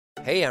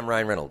Hey, I'm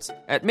Ryan Reynolds.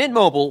 At Mint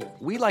Mobile,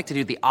 we like to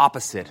do the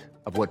opposite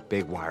of what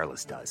Big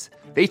Wireless does.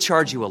 They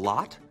charge you a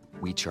lot,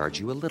 we charge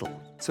you a little.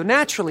 So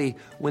naturally,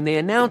 when they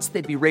announced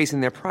they'd be raising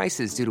their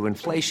prices due to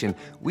inflation,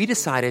 we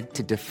decided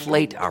to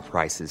deflate our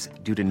prices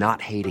due to not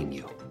hating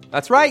you.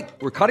 That's right.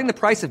 We're cutting the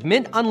price of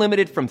Mint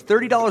Unlimited from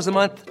 $30 a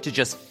month to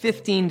just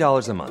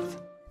 $15 a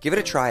month. Give it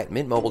a try at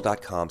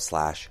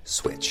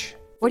mintmobile.com/switch.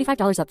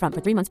 $45 up front for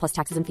 3 months plus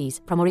taxes and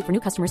fees. Promo rate for new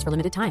customers for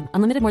limited time.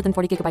 Unlimited more than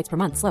 40 gigabytes per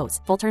month. Slows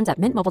full terms at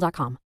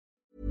mintmobile.com.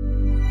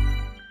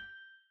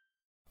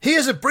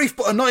 Here's a brief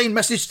but annoying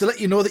message to let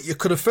you know that you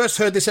could have first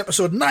heard this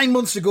episode 9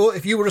 months ago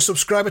if you were a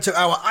subscriber to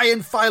our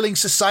Iron Filing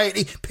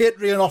Society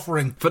Patreon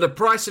offering. For the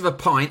price of a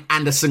pint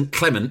and a St.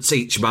 Clement's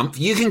each month,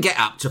 you can get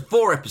up to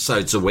 4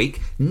 episodes a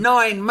week,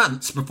 9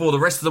 months before the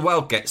rest of the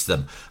world gets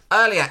them.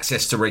 Early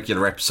access to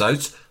regular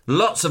episodes,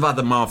 lots of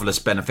other marvellous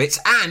benefits,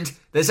 and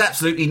there's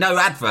absolutely no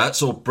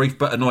adverts or brief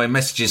but annoying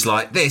messages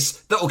like this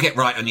that will get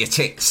right on your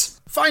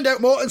tits. Find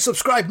out more and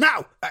subscribe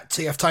now at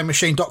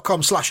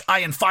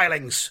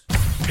tftimemachine.com/ironfilings.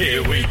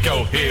 Here we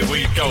go, here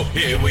we go,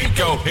 here we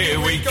go,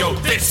 here we go,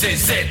 this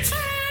is it!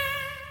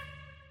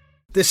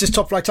 This is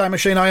Top Flight Time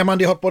Machine. I am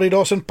Andy Hotbody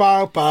Dawson.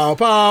 Pow, pow,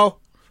 pow.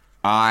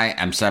 I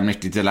am Sam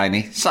Nifty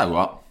Delaney. So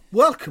what?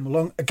 Welcome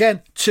along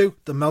again to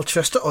the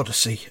Melchester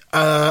Odyssey.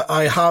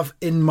 I have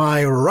in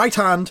my right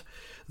hand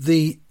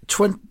the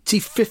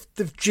 25th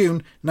of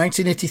June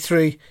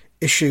 1983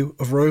 issue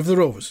of Roy of the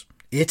Rovers,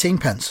 18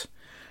 pence.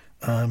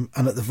 And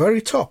at the very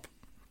top,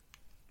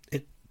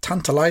 it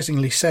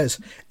tantalisingly says,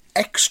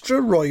 Extra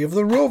Roy of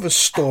the Rovers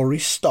story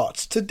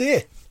starts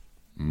today.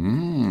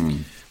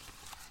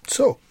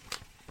 So,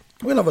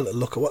 we'll have a little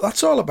look at what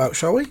that's all about,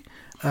 shall we?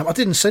 I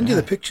didn't send you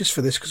the pictures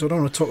for this because I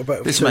don't want to talk about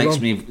it. This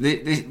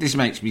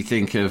makes me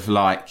think of,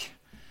 like,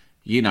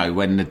 you know,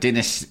 when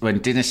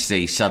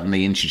Dynasty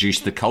suddenly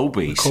introduced the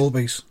Colbys. The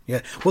Colbys,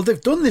 yeah. Well,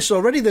 they've done this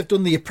already. They've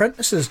done the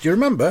Apprentices. Do you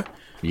remember?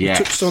 Yeah.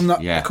 We touched on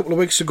that a couple of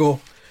weeks ago.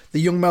 The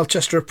Young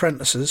Melchester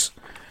Apprentices,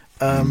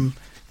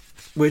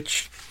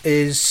 which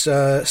is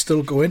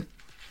still going.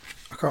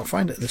 I can't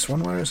find it, this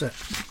one. Where is it?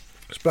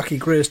 Because Blackie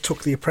Gray's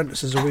took the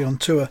Apprentices away on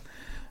tour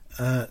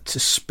to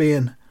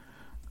Spain.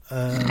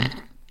 The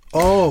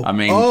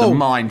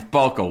mind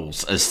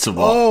boggles as to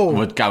what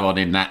would go on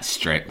in that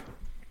strip.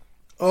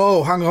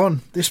 Oh, hang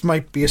on. This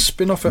might be a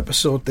spin-off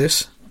episode,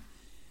 this.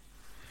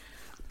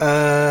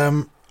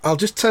 I'll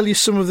just tell you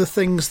some of the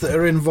things that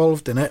are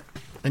involved in it,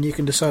 and you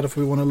can decide if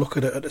we want to look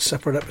at it at a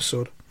separate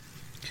episode.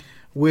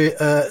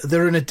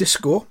 They're in a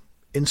disco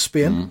in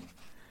Spain.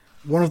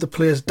 One of the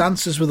players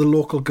dances with a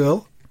local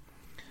girl.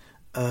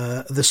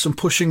 There's some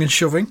pushing and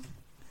shoving.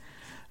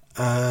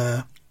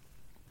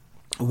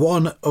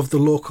 One of the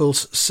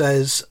locals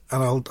says,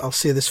 and I'll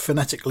say this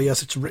phonetically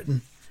as it's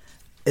written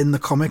in the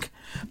comic,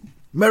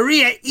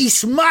 Maria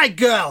is my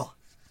girl.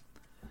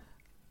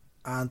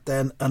 And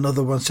then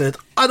another one said,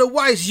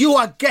 otherwise you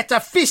will get a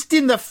fist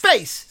in the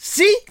face.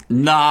 See?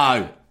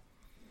 No.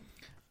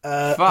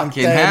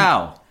 Fucking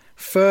hell.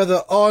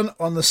 Further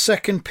on the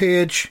second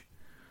page,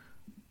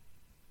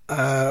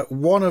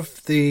 one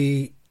of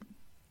the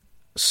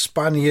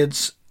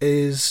Spaniards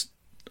is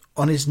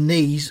on his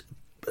knees.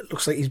 It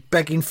looks like he's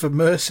begging for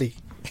mercy.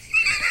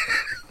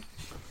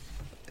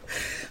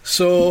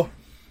 So,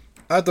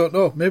 I don't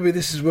know. Maybe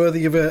this is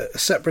worthy of a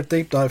separate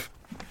deep dive.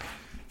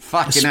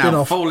 Fucking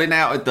hell, falling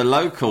out with the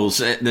local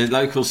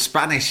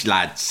Spanish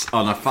lads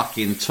on a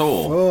fucking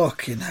tour.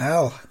 Fucking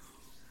hell.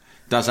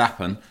 Does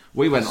happen.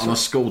 We went on a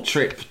school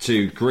trip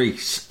to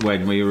Greece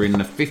when we were in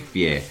the 5th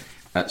year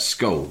at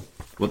school.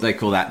 What do they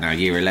call that now?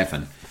 Year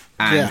 11.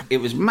 And it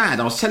was mad.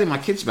 I was telling my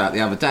kids about it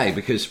the other day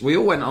because we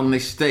all went on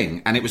this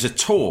thing and it was a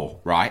tour,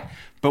 right?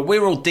 But we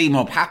were all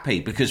D-Mob happy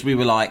because we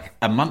were like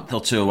a month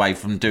or two away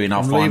from doing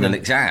our final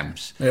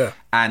exams. Yeah.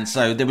 And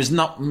so there was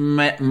not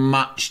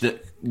much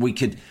that we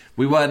could...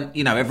 We weren't,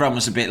 you know, everyone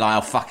was a bit like,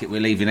 oh, fuck it,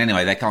 we're leaving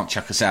anyway. They can't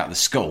chuck us out of the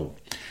school.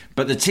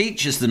 But the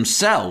teachers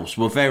themselves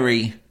were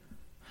very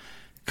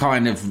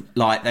kind of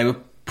like, they were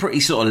pretty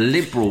sort of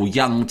liberal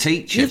young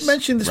teachers. You've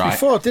mentioned this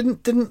before.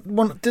 Didn't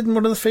one of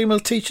the female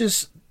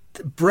teachers'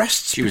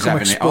 breasts She was become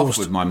having exposed? it off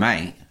with my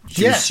mate.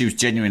 She was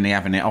genuinely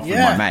having it off with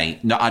my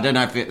mate. No, I don't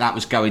know if that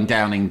was going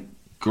down in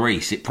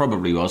Greece. It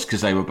probably was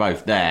because they were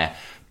both there.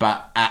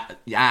 But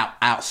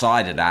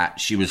outside of that,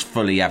 she was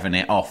fully having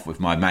it off with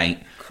my mate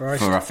for,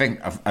 I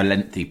think, a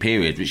lengthy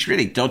period, which is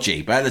really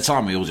dodgy. But at the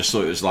time, we all just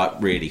thought it was, like,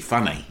 really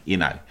funny, you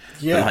know.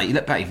 Yeah. But, like, you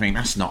look back and think,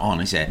 that's not on,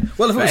 is it?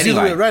 Well, if it was the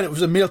other way around, it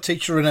was a male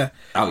teacher and a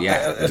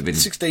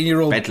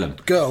 16-year-old bedlam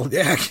girl.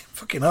 Yeah,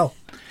 fucking hell.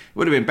 It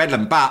would have been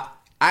bedlam. But,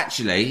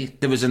 actually,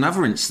 there was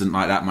another incident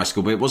like that in my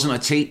school, but it wasn't a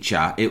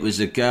teacher. It was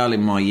a girl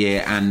in my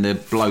year and the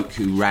bloke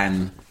who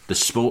ran the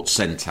sports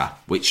centre,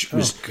 which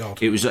was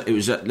it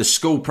was at the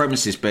school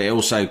premises, but it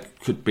also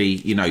could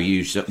be, you know,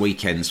 used at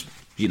weekends,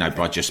 you know,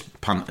 by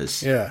just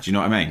punters. Yeah. Do you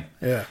know what I mean?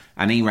 Yeah.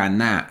 And he ran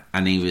that,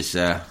 and he was.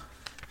 They're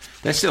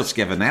still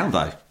together now,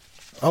 though.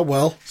 Oh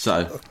well.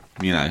 So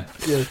you know.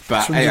 Yeah,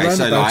 but anyway,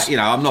 so like, you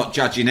know, I'm not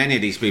judging any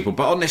of these people,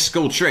 but on this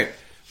school trip,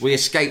 we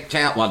escaped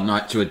out one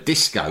night to a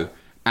disco.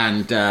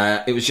 and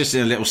it was just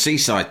in a little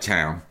seaside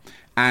town.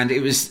 And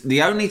it was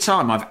the only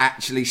time I've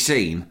actually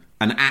seen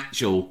an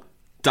actual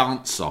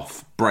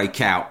dance-off break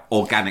out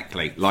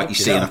organically, like you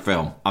see in a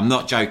film. I'm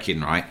not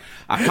joking, right?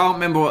 I can't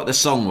remember what the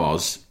song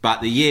was,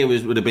 but the year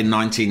would have been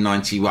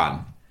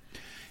 1991.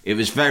 It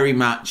was very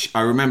much...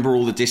 I remember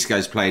all the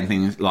discos playing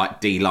things like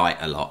D-Light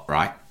a lot,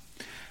 right?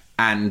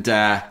 And...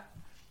 but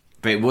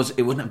it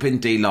wouldn't have been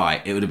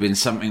D-Light. It would have been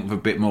something with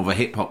a bit more of a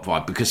hip-hop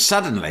vibe, because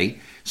suddenly...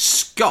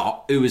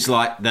 Scott, who was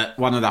like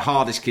one of the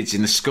hardest kids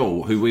in the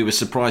school, who we were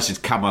surprised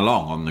had come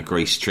along on the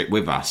Greece trip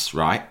with us,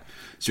 right?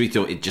 So we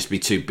thought he'd just be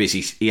too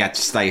busy. He had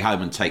to stay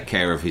home and take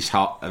care of his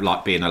heart,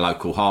 like being a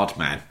local hard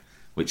man,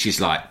 which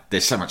is like,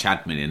 there's so much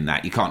admin in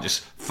that. You can't just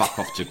fuck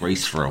off to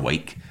Greece for a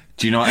week.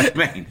 Do you know what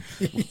I mean?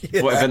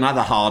 Yeah. What if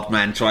another hard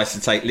man tries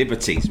to take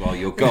liberties while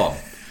you're gone?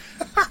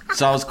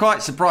 So I was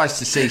quite surprised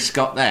to see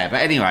Scott there.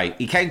 But anyway,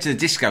 he came to the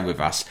disco with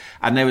us,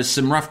 and there was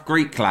some rough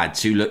Greek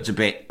lads who looked a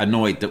bit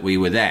annoyed that we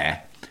were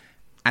there.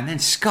 And then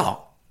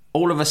Scott,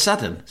 all of a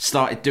sudden,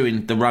 started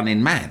doing the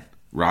Running Man,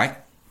 right?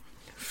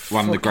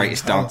 One of the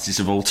greatest dances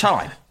of all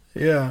time.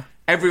 Yeah.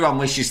 Everyone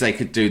wishes they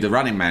could do the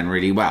Running Man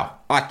really well.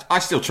 I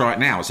still try it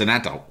now as an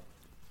adult.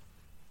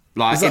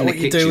 Like, is that in what the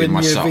you kitchen do in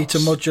my your socks. Vita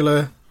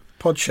Modular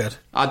pod shed?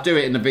 I do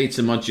it in the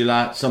Vita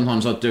Modular.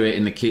 Sometimes I do it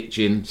in the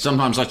kitchen.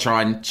 Sometimes I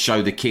try and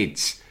show the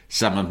kids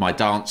some of my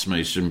dance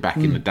moves from back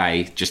in the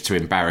day, just to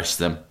embarrass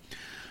them.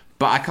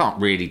 But I can't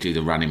really do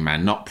the Running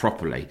Man, not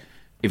properly.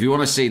 If you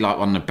want to see like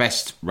one of the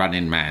best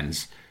Running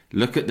Mans,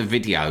 look at the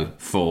video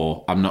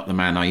for I'm Not the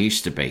Man I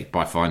Used to Be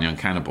by Fine Young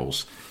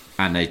Cannibals.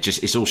 And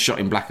it's all shot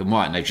in black and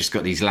white, and they've just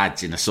got these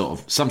lads in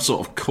some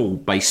sort of cool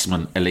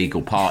basement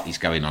illegal parties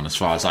going on, as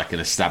far as I can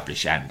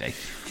establish, Andy.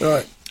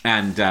 Right.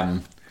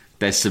 And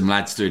there's some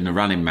lads doing the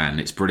Running Man.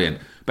 It's brilliant.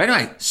 But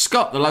anyway,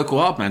 Scott, the local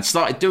hard man,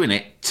 started doing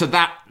it to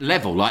that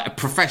level, like a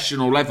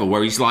professional level,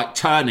 where he's like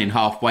turning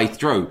halfway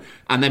through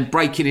and then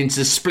breaking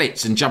into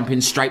splits and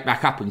jumping straight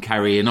back up and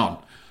carrying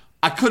on.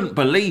 I couldn't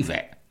believe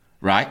it,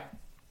 right?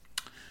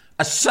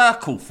 A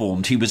circle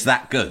formed, he was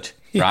that good,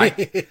 right?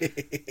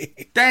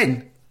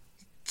 Then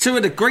two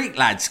of the Greek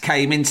lads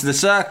came into the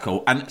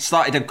circle and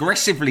started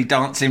aggressively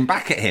dancing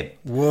back at him.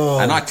 Whoa.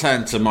 And I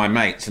turned to my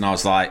mates and I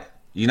was like,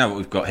 you know what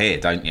we've got here,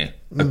 don't you?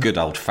 A good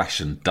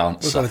old-fashioned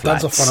dance-off, We've got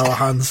a dance-off on our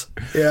hands.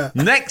 Yeah.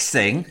 Next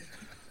thing,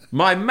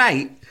 my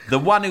mate, the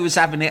one who was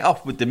having it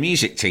off with the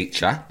music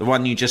teacher, the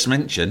one you just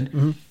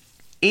mentioned,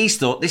 he's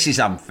thought, this is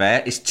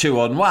unfair, it's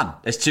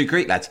 2-on-1. There's two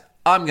Greek lads.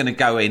 I'm going to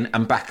go in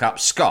and back up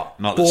Scott.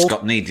 Not that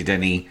Scott needed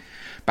any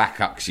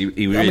backup, because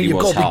he really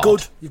was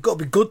hard. You've got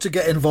to be good to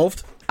get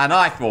involved. And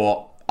I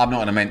thought, I'm not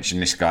going to mention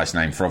this guy's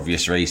name for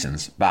obvious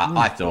reasons, but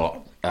I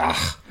thought,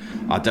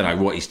 I don't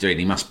know what he's doing.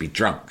 He must be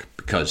drunk,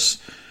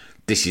 because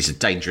this is a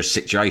dangerous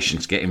situation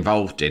to get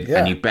involved in,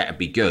 and you better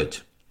be good.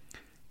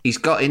 He's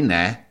got in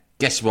there.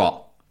 Guess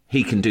what?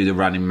 He can do the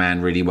Running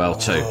Man really well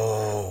too.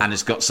 And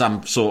has got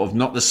some sort of,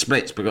 not the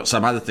splits, but got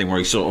some other thing where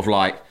he sort of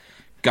like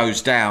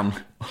goes down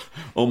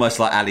almost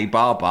like Ali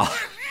Baba,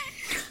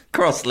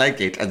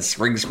 cross-legged, and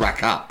springs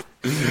back up.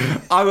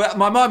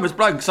 My mind was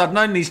blown, because I've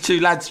known these two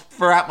lads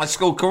throughout my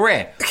school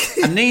career,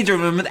 and neither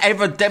of them had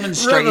ever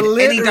demonstrated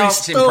any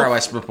dancing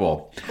prowess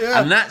before.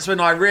 Yeah. And that's when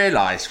I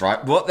realised,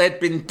 right, what they'd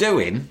been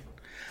doing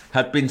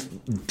had been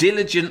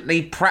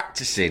diligently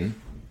practising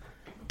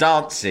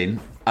dancing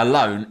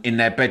alone in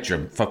their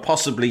bedroom for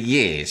possibly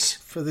years.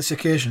 For this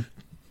occasion.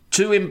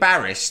 Too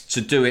embarrassed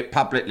to do it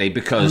publicly,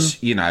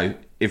 because, you know,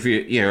 if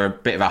you're a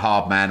bit of a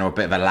hard man or a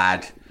bit of a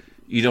lad,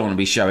 you don't want to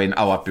be showing,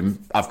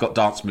 I've got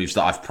dance moves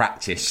that I've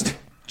practised.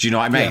 Do you know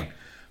what I mean? Yeah.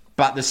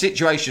 But the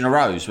situation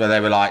arose where they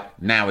were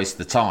like, now is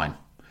the time.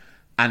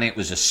 And it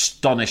was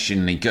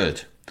astonishingly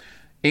good.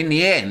 In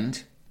the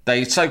end,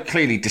 they so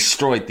clearly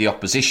destroyed the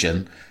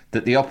opposition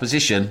that the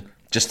opposition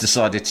just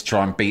decided to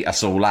try and beat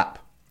us all up.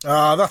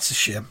 Ah, that's a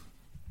shame.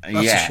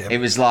 That's a shame. It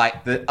was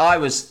like that.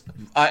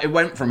 It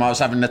went from I was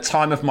having the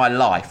time of my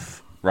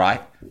life,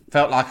 right?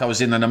 Felt like I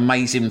was in an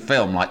amazing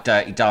film like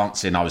Dirty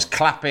Dancing. I was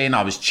clapping,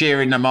 I was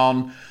cheering them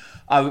on.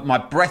 My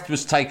breath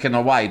was taken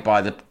away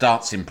by the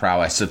dancing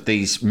prowess of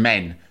these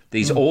men,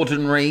 these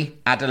ordinary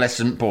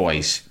adolescent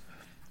boys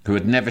who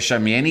had never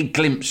shown me any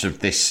glimpse of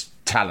this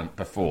talent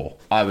before.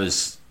 I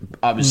was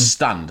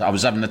stunned. I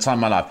was having the time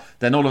of my life.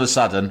 Then all of a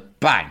sudden,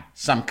 bang,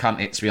 some cunt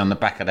hits me on the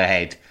back of the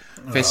head.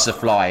 Fists are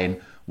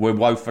flying. We're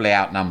woefully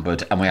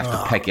outnumbered, and we have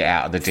to peg it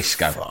out of the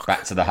disco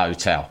back to the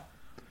hotel.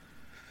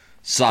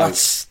 So, I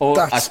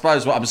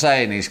suppose what I'm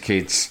saying is,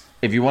 kids,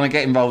 if you want to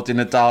get involved in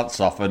a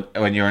dance-off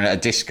when you're in a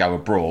disco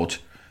abroad,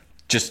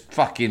 just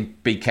fucking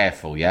be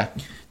careful, yeah?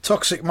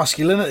 Toxic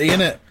masculinity,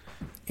 innit?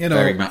 You know,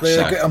 very much they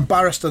so. Get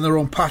embarrassed in their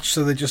own patch,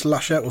 so they just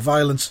lash out with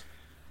violence.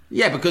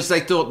 Yeah, because they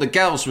thought the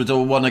girls would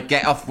all want to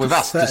get off with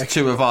us, because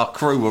two of our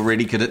crew were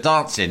really good at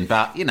dancing.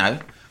 But, you know,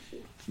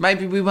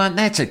 maybe we weren't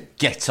there to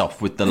get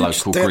off with the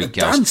local Greek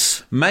girls.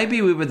 Dance.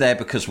 Maybe we were there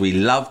because we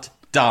loved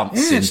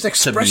dancing just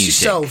express to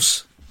music.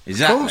 Yourselves.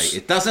 Exactly.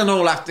 It doesn't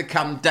all have to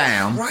come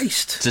down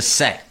to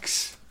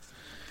sex.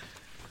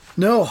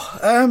 No.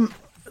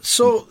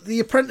 So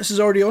The Apprentice is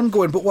already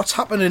ongoing, but what's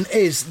happening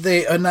is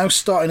they are now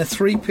starting a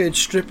 3-page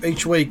strip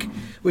each week,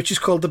 which is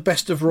called The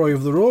Best of Roy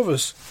of the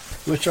Rovers,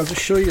 which I'll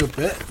just show you a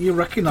bit. You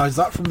recognise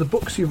that from the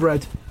books you've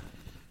read.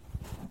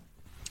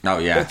 Oh,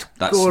 yeah. It's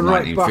That's going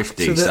right back 1950s,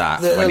 to the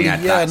when early, he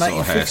had that sort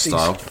of 1950s.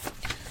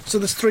 hairstyle. So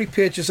there's 3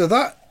 pages of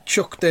that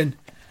chucked in.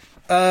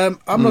 I'm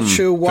not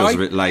sure why. Feels a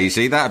bit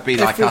lazy. That'd be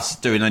like it- us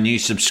doing a new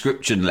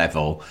subscription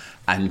level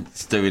and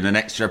doing an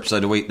extra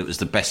episode a week that was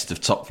the best of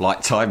Top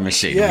Flight Time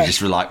Machine. Yeah. We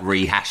just were like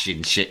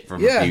rehashing shit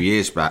from Yeah. a few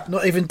years back.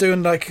 Not even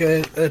doing like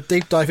a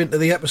deep dive into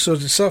the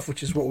episodes itself,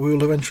 which is what we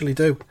will eventually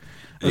do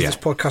as Yeah. this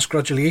podcast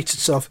gradually eats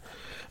itself.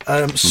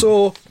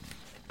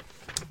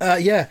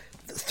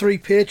 3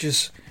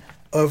 pages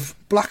of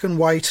black and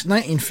white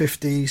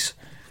 1950s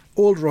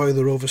old Roy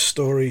the Rover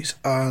stories,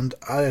 and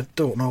I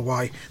don't know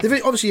why.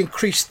 They've obviously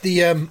increased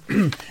the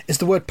is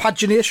the word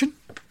pagination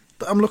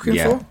that I'm looking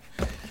for.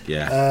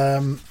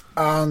 Yeah.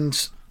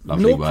 And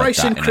Lovely no word,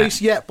 price that, increase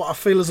innit? yet, but I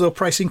feel as though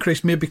price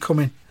increase may be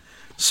coming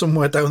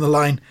somewhere down the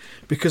line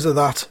because of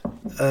that.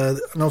 And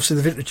obviously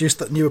they've introduced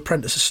that new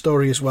Apprentice's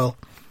story as well.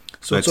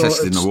 So They're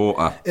testing the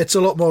water. It's a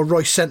lot more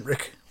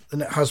Roy-centric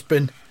than it has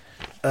been.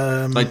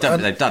 They've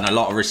done a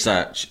lot of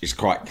research. It's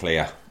quite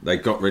clear. They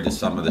got rid of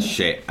some of the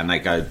shit, and they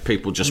go,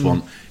 people just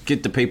want,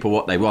 give the people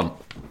what they want.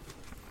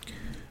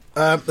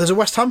 There's a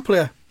West Ham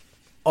player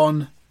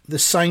on the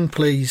Sign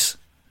Please.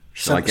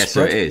 So I centre guess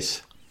spread. who it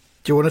is.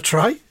 Do you want to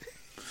try?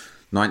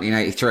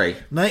 1983.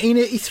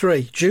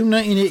 1983, June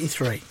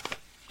 1983.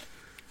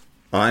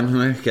 I'm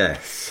going to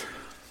guess,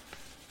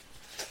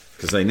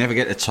 because they never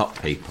get the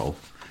top people,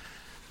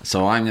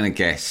 so I'm going to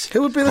guess.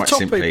 Who would be the quite top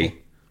simply, people?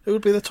 Who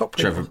would be the top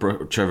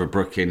people? Trevor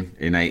Brooking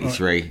in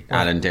 83,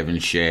 Alan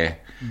Devonshire,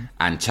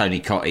 and Tony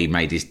Cottee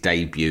made his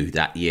debut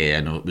that year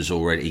and it was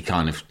already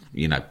kind of,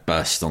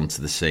 burst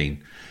onto the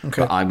scene.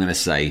 Okay. But I'm going to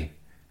say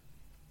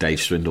Dave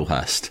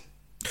Swindlehurst.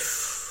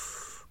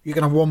 You're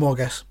going to have one more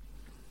guess.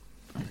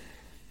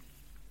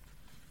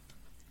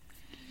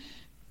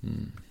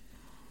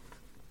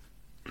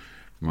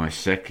 My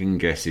second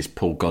guess is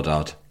Paul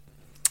Goddard.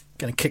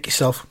 Going to kick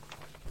yourself.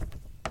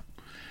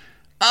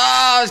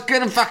 I was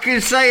going to fucking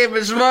say him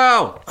as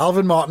well.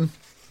 Alvin Martin.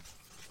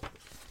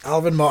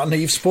 Alvin Martin, who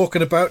you've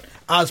spoken about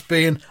as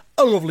being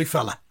a lovely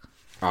fella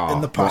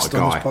in the past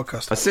what a on guy. this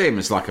podcast. I see him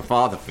as like a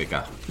father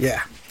figure.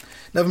 Yeah.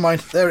 Never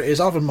mind. There it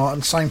is. Alvin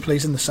Martin, Sign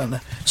Please in the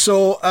centre.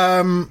 So,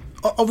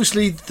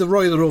 obviously, the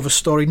Roy the Rover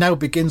story now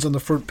begins on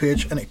the front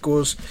page and it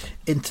goes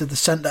into the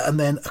centre and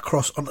then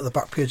across onto the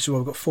back page. So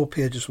we've got 4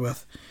 pages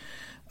worth.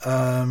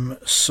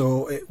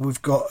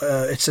 We've got,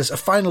 it says, a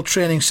final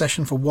training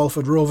session for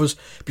Walford Rovers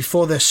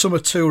before their summer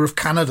tour of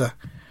Canada,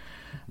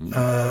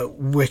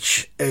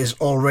 which is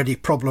already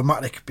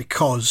problematic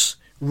because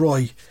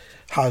Roy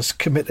has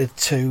committed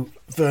to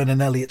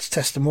Vernon Elliott's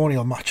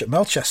testimonial match at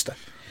Melchester,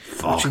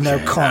 which he now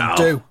can't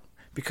do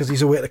because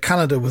he's away to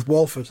Canada with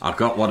Walford. I've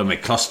got one of my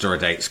cluster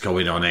dates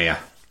going on here.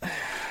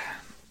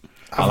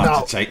 I'll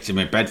have to take to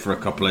my bed for a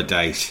couple of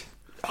days.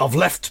 I've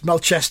left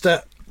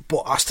Melchester,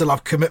 but I still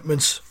have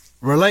commitments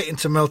relating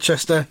to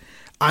Melchester,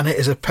 and it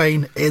is a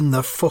pain in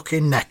the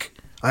fucking neck.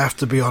 I have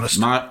to be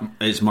honest.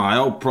 It's my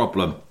old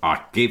problem.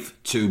 I give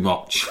too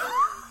much.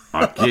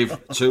 I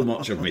give too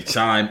much of my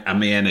time and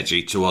my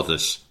energy to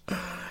others.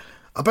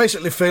 I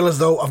basically feel as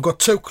though I've got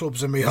 2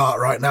 clubs in my heart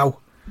right now,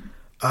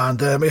 and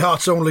my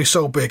heart's only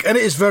so big, and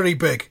it is very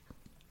big.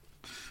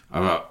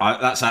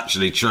 That's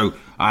actually true.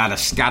 I had a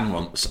scan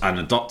once, and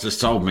the doctors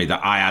told me that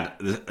I had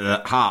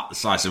the heart the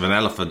size of an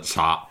elephant's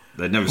heart.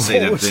 They'd never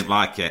seen anything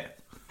like it.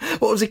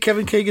 What was it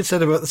Kevin Keegan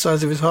said about the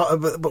size of his heart,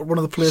 about one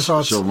of the players'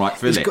 hearts? Sean Wright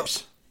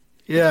Phillips.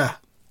 Yeah.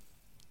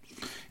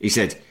 He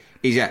said,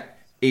 he's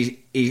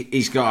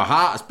got a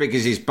heart as big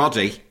as his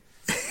body,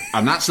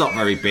 and that's not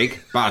very big,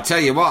 but I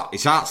tell you what,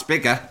 his heart's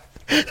bigger.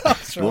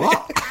 That's right.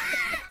 What?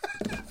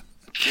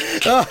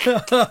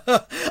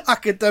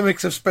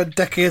 Academics have spent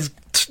decades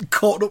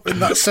caught up in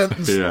that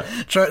sentence,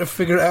 trying to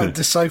figure it out and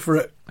decipher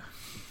it.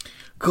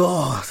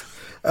 God.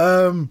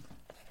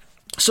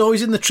 So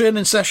he's in the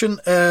training session.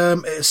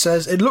 It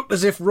says, it looked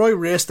as if Roy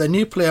Race, their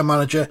new player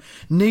manager,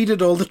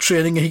 needed all the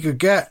training he could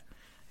get.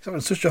 He's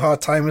having such a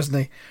hard time, isn't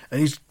he? And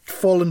he's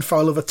fallen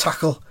foul of a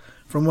tackle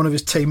from one of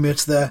his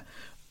teammates there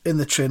in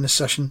the training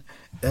session.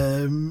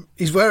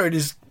 He's wearing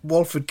his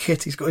Walford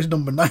kit. He's got his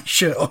number 9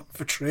 shirt on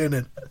for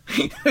training,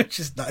 which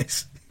is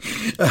nice.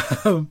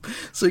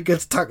 So he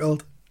gets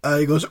tackled.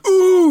 He goes,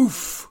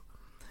 oof!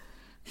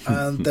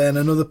 And then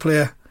another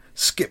player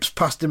skips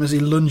past him as he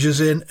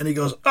lunges in, and he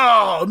goes,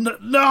 oh,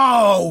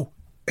 no!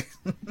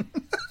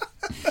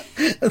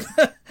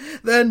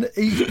 Then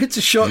he hits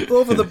a shot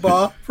over the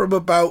bar from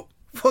about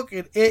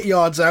fucking 8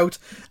 yards out,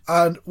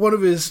 and one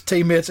of his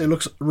teammates, who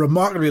looks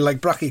remarkably like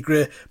Bracky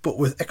Gray, but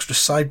with extra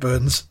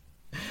sideburns,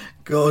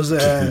 goes,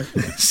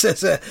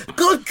 says,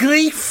 good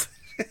grief!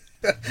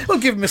 We'll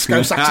give him a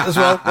Scouse accent as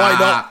well. Why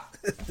not?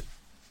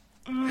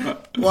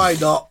 Why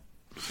not?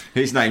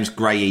 His name's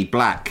Grey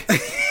Black.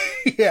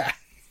 Yeah.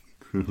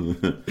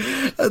 And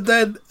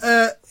then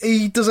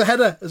he does a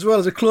header as well,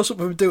 as a close-up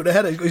of him doing a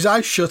header. He's got his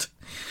eyes shut.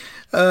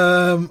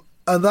 And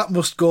that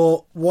must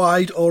go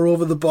wide or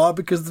over the bar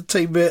because the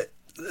teammate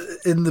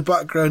in the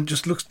background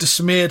just looks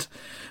dismayed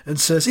and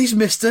says, he's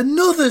missed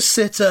another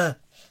sitter.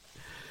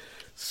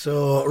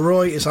 So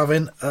Roy is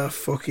having a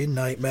fucking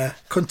nightmare.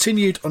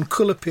 Continued on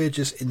colour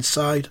pages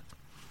inside.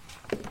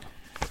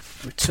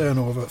 We turn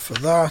over for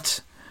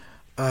that.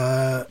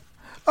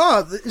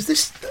 Is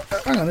this...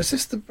 hang on, is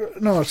this the...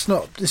 No, it's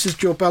not. This is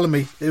Joe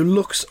Bellamy, who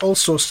looks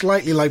also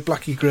slightly like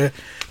Blackie Grey,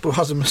 but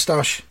has a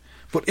moustache.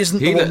 But isn't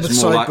the one with He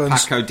looks more sideburns.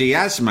 like Paco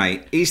Diaz,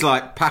 mate. He's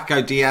like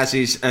Paco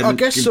Diaz's I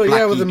guess so,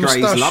 yeah, with a Blackie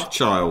Gray's moustache. love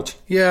child.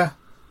 Yeah.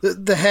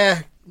 The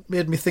hair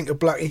made me think of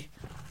Blackie.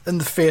 And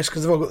the face,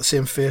 because they've all got the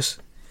same face.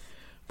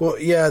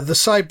 But yeah, the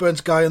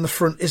sideburns guy in the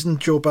front isn't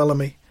Joe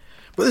Bellamy.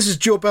 But this is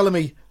Joe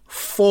Bellamy,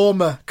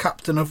 former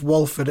captain of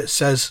Walford, it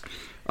says.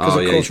 Because,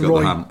 of course, he's got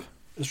Roy the hump.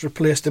 has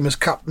replaced him as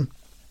captain.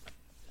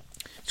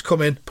 He's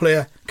come in,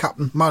 player,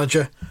 captain,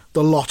 manager,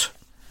 the lot.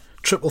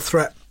 Triple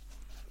threat.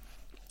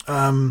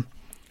 And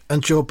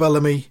Joe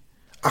Bellamy,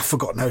 I've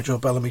forgotten how Joe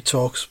Bellamy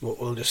talks, but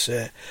we'll just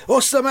say,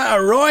 what's the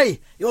matter, Roy?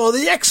 You're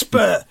the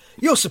expert.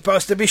 You're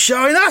supposed to be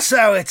showing us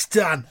how it's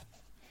done.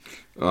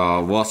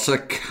 Oh, what a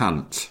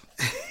cunt.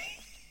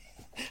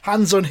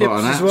 Hands on hips What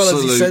an as well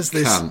as he absolute says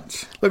this.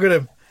 cunt. Look at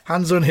him.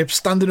 Hands on hips,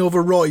 standing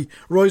over Roy.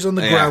 Roy's on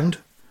the ground.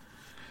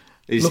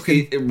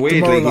 Weirdly, his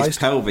demoralised.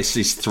 pelvis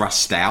is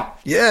thrust out.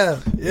 Yeah.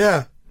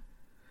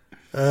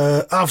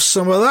 Have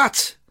some of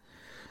that.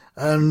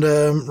 And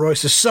Roy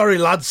says, sorry,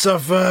 lads,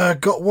 I've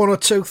got one or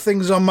two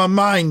things on my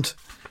mind.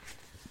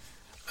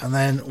 And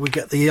then we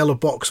get the yellow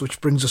box, which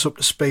brings us up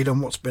to speed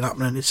on what's been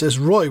happening. It says,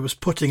 Roy was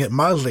putting it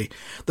mildly.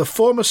 The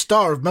former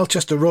star of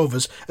Melchester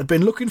Rovers had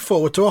been looking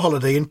forward to a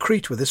holiday in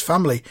Crete with his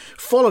family,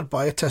 followed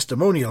by a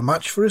testimonial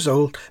match for his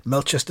old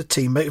Melchester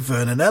teammate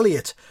Vernon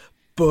Elliott.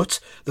 But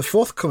the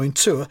forthcoming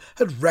tour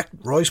had wrecked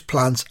Roy's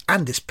plans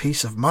and his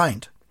peace of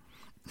mind.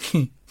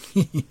 Look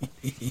at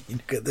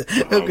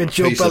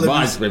Joe Peace of Bellamy's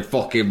mind's been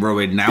fucking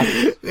ruined now.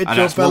 And Joe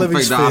that's one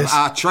Bellamy's thing that face.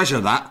 I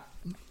treasure that.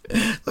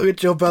 Look at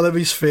Joe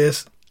Bellamy's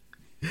face.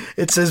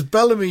 It says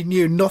Bellamy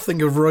knew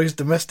nothing of Roy's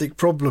domestic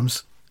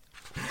problems.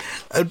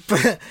 And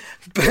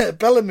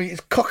Bellamy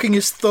is cocking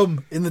his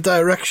thumb in the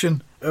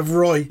direction of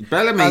Roy.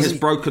 Bellamy has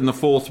broken the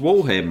fourth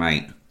wall here,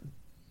 mate.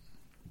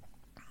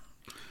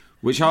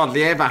 Which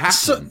hardly ever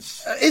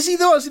happens. Is he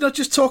though? Is he not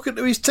just talking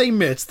to his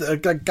teammates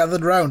that are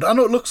gathered round? I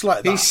know it looks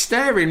like that. He's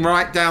staring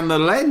right down the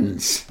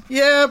lens.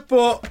 Yeah,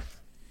 but...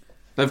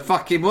 The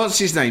fucking, what's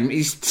his name?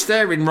 He's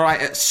staring right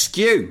at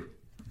Skew.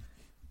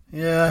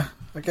 Yeah,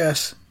 I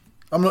guess.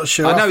 I'm not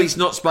sure. I know he's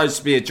not supposed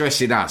to be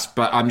addressing us,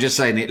 but I'm just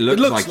saying it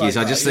looks like he is.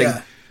 I just think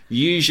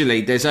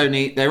usually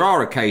there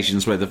are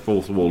occasions where the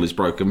fourth wall is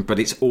broken, but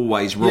it's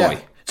always Roy. Yeah,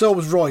 it's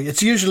always Roy.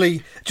 It's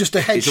usually just a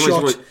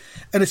headshot,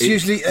 and it's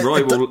usually...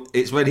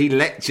 it's when he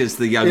lectures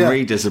the young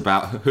readers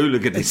about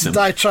hooliganism. It's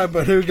diatribe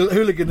about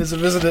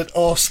hooliganism, isn't it?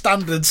 Or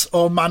standards,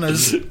 or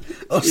manners,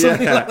 or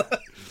something like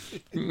that.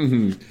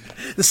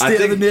 The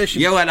state of the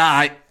nation. You and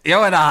I,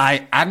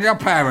 and your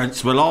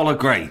parents will all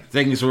agree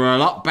things were a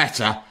lot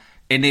better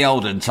in the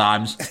olden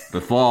times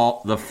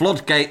before the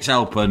floodgates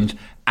opened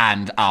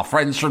and our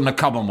friends from the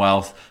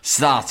Commonwealth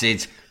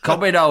started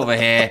coming over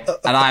here,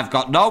 and I've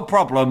got no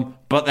problem,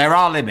 but there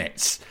are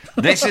limits.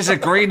 This is a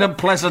green and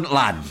pleasant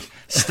land.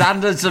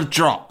 Standards have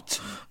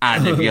dropped.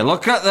 And if you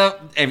look at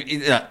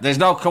there's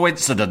no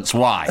coincidence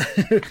why.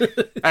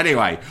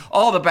 Anyway,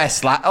 all the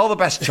best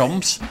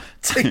chums.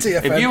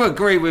 If you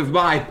agree with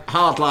my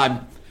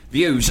hardline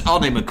views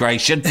on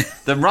immigration,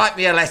 then write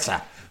me a letter.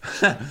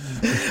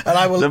 And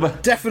I will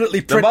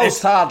definitely print it. The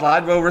most it.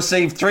 hardline will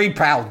receive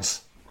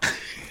 £3.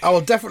 I will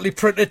definitely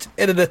print it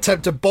in an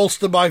attempt to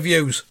bolster my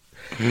views.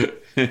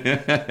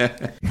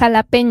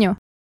 Jalapeño.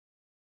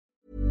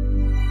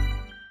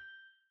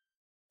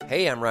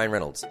 Hey, I'm Ryan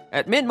Reynolds.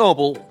 At Mint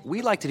Mobile,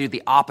 we like to do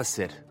the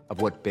opposite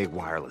of what Big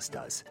Wireless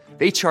does.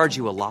 They charge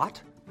you a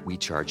lot, we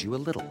charge you a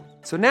little.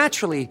 So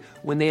naturally,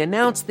 when they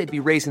announced they'd be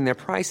raising their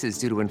prices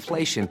due to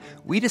inflation,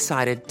 we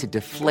decided to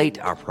deflate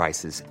our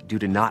prices due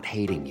to not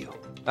hating you.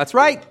 That's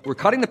right. We're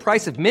cutting the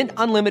price of Mint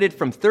Unlimited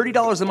from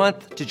 $30 a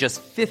month to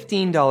just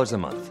 $15 a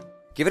month.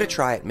 Give it a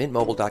try at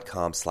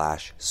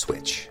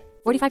mintmobile.com/switch.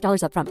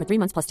 $45 up front for 3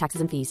 months plus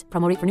taxes and fees.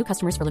 Promo rate for new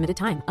customers for limited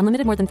time.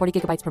 Unlimited more than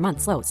 40 gigabytes per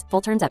month. Slows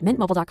full terms at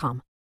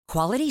mintmobile.com.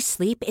 Quality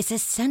sleep is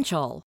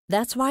essential.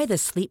 That's why the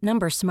Sleep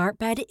Number Smart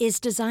Bed is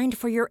designed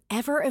for your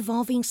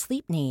ever-evolving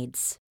sleep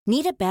needs.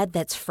 Need a bed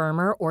that's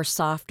firmer or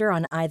softer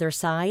on either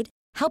side?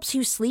 Helps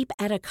you sleep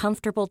at a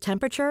comfortable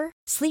temperature?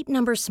 Sleep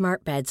Number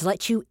Smart Beds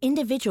let you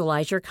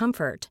individualize your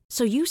comfort,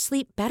 so you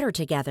sleep better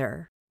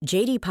together.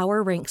 J.D.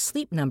 Power ranks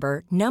Sleep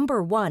Number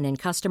number 1 in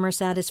customer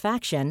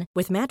satisfaction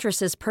with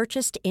mattresses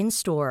purchased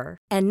in-store.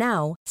 And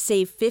now,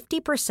 save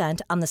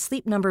 50% on the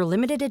Sleep Number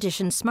Limited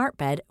Edition Smart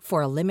Bed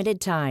for a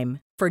limited time.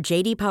 For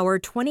J.D. Power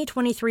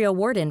 2023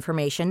 award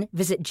information,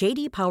 visit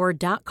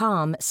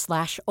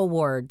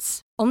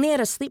jdpower.com/awards. Only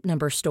at a Sleep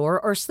Number store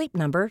or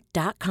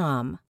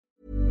sleepnumber.com.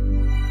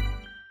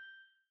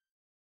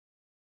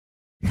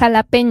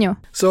 Jalapeño.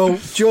 So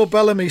Joe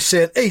Bellamy's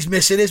saying he's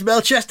missing his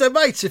Melchester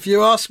mates, if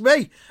you ask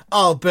me.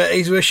 I'll bet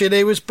he's wishing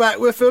he was back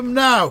with them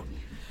now.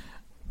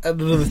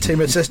 And another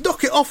teammate says,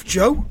 knock it off,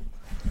 Joe.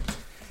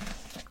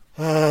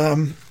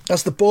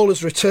 As the ball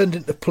is returned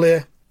into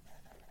play,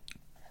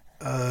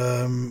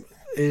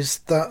 is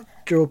that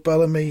Joe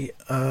Bellamy?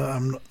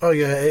 Oh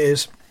yeah, it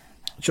is.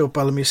 Joe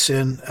Bellamy's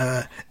saying,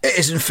 it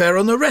isn't fair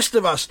on the rest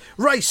of us.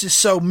 Race is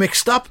so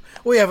mixed up,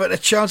 we haven't a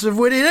chance of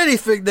winning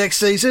anything next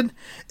season.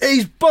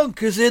 He's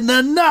bonkers in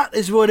the nut,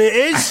 is what it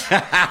is.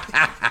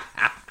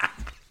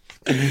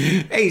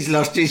 He's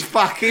lost his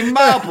fucking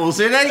marbles,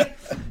 isn't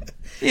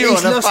he? You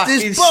He's want a lost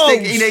fucking his balls.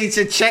 stick? He needs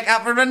a check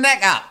up from the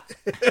neck up.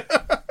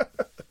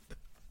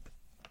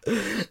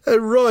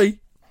 And Roy,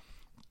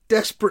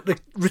 desperate to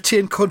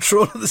retain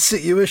control of the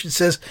situation,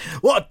 says,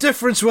 what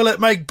difference will it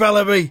make,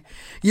 Bellamy?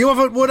 You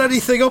haven't won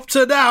anything up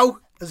to now,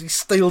 as he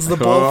steals the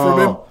ball from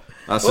him.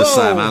 That's a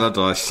Sam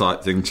Allardyce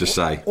type thing to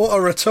say. What a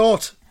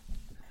retort.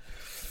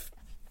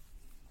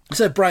 He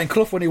said Brian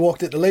Clough when he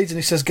walked into Leeds, and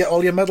he says, get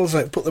all your medals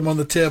out, put them on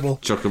the table.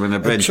 Chuck them in a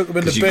bin. Chuck them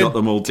in the Because you bin. got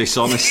them all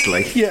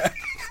dishonestly. Yeah.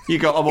 You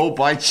got them all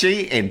by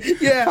cheating.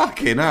 Yeah.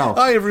 Fucking hell.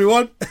 Hi,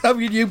 everyone. I'm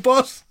your new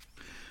boss.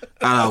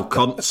 Hello,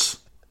 cunts.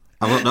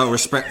 I've got no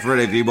respect for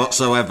any of you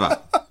whatsoever.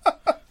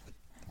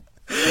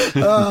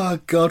 Oh,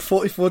 God.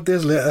 44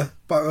 days later,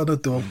 back on the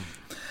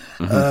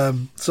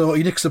dome. So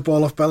he nicks the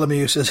ball off Bellamy,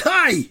 who says,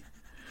 hi!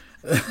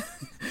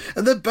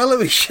 And then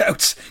Bellamy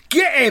shouts,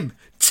 get him!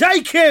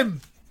 Take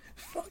him!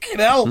 Fucking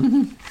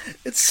hell.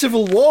 It's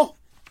civil war.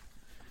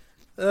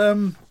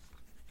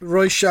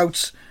 Roy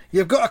shouts,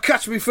 you've got to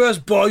catch me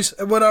first, boys,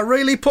 and when I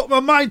really put my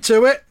mind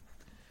to it,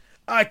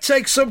 I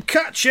take some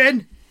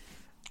catching.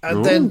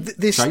 And then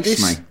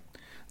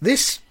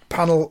this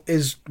panel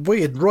is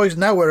weird. Roy's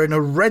now wearing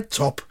a red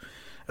top,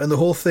 and the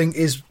whole thing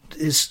is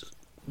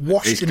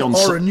washed in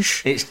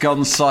orange. It's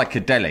gone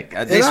psychedelic.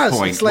 At this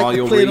point, It's like while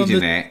they're you're playing on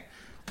reading it,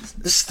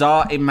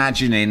 start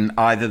imagining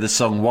either the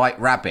song White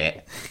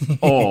Rabbit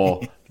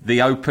or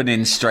the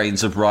opening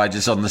strains of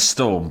Riders on the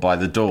Storm by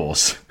The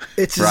Doors.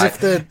 It's as if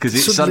they're because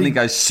it suddenly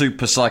goes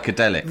super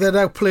psychedelic. They're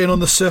now playing on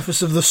the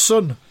surface of the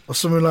sun or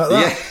something like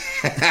that.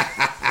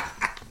 Yeah.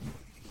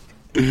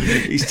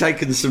 He's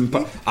taken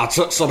some... I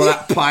took some of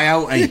that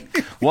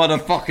peyote. One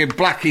of fucking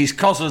Blackie's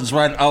cousins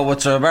went over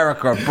to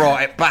America and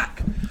brought it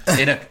back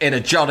in a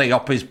Johnny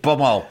up his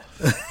bumhole.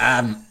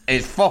 And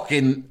it's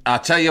fucking... I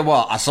tell you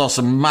what, I saw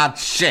some mad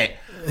shit.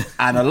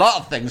 And a lot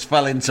of things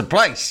fell into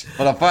place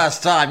for the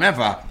first time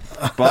ever.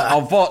 But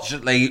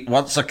unfortunately,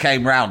 once I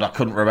came round, I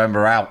couldn't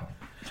remember how.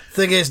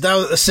 Thing is, now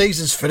that the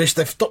season's finished,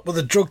 they've stopped with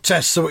the drug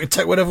test so we can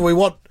take whatever we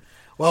want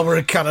while we're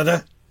in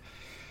Canada.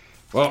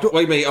 Well,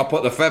 we meet up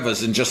at the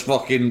Feathers and just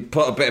fucking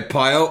put a bit of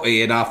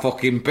peyote in our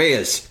fucking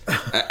beers.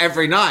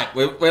 Every night.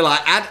 We're like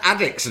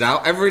addicts now.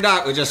 Every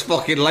night we're just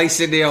fucking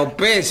lacing the old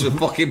beers with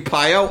fucking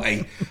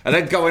peyote and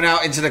then going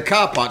out into the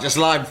car park, just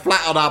lying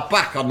flat on our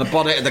back on the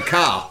bonnet of the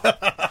car.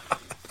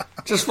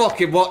 Just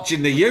fucking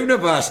watching the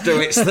universe do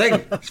its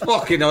thing. It's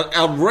fucking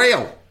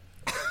unreal.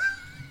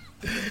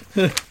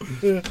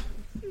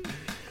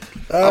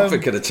 I'm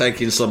thinking of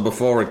taking some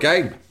before a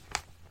game.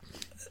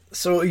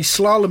 So he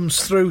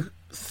slaloms through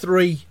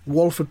 3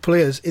 Walford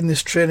players in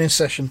this training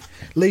session,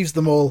 leaves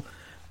them all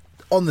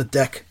on the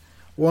deck.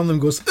 One of them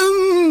goes,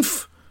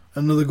 oomph!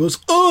 Another goes,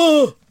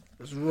 oh!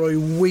 As Roy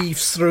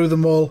weaves through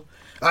them all.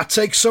 I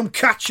take some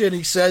catching,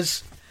 he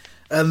says.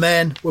 And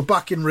then we're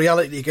back in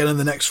reality again in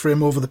the next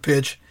frame over the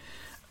page.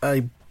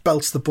 He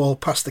belts the ball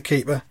past the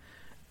keeper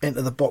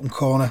into the bottom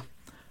corner.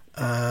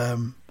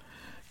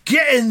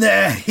 Get in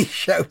there, he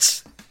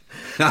shouts.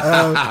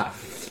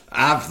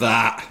 Have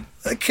that.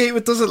 The keeper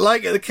doesn't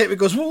like it. The keeper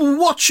goes,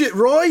 watch it,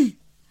 Roy.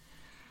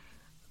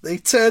 He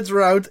turns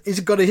around.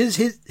 He's got his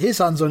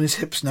hands on his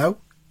hips now,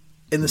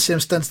 in the same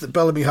stance that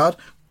Bellamy had.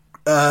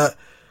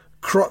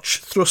 Crotch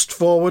thrust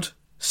forward,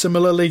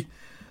 similarly.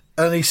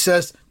 And he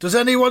says, does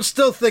anyone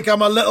still think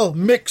I'm a little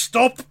mixed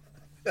up?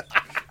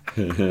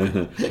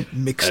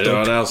 Mixed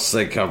Anyone up. else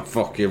think I'm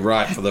fucking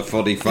right for the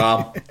funny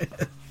farm?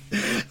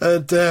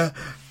 And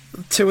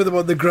 2 of them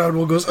on the ground.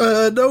 One goes,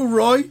 no,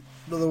 Roy.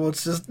 Another one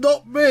says,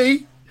 not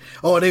me.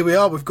 Oh, and here we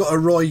are. We've got a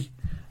Roy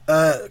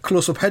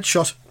close-up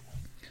headshot.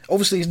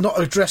 Obviously, he's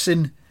not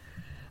addressing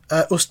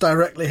us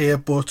directly here,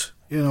 but,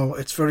 you know,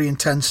 it's very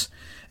intense.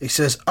 He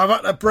says, I've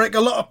had to break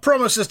a lot of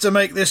promises to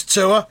make this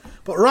tour,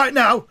 but right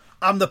now,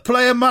 I'm the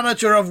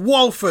player-manager of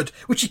Walford,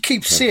 which he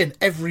keeps saying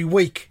every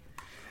week,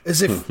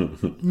 as if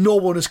no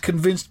one is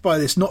convinced by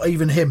this, not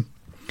even him.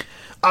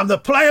 I'm the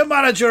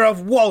player-manager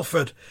of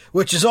Walford,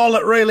 which is all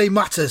that really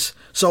matters,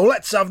 so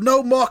let's have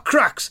no more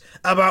cracks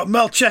about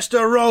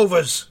Melchester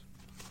Rovers.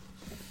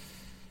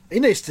 He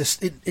needs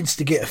to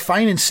instigate a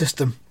fining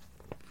system.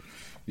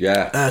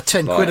 Yeah.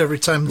 10 quid every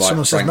time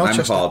someone says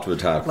Melchester. Lampard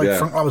would have, like yeah.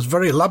 That was a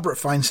very elaborate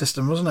fine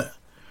system, wasn't it?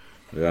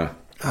 Yeah.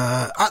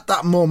 At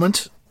that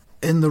moment,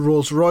 in the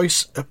Rolls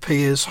Royce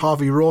appears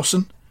Harvey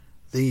Rawson,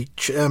 the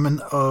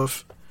chairman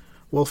of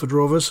Walford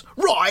Rovers.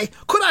 Roy,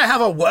 could I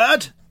have a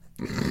word?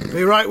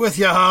 Be right with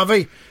you,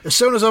 Harvey. As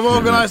soon as I've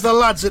organised the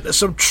lads into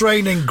some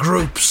training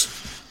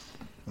groups.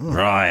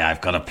 Roy, I've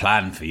got a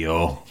plan for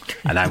you,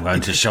 and I'm going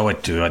to show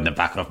it to you in the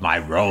back of my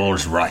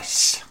Rolls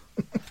Royce.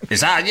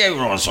 Is that a new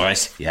Rolls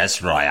Royce?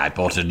 Yes, Roy, I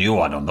bought a new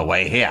one on the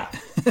way here.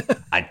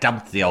 I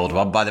dumped the old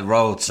one by the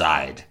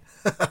roadside.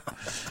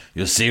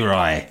 You see,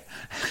 Roy,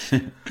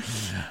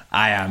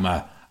 I am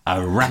a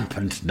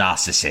rampant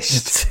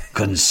narcissist,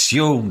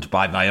 consumed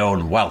by my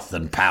own wealth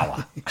and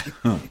power.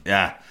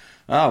 Yeah.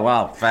 Oh,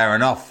 well, fair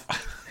enough.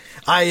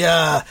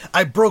 I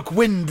broke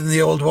wind in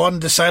the old one,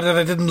 decided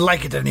I didn't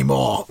like it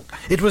anymore.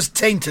 It was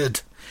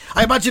tainted.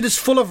 I imagine it's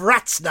full of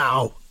rats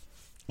now.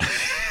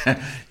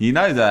 You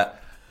know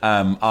that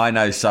I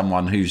know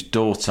someone whose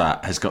daughter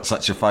has got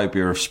such a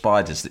phobia of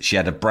spiders that she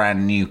had a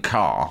brand new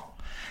car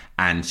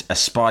and a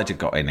spider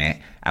got in it,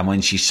 and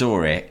when she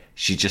saw it,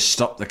 she just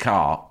stopped the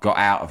car, got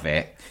out of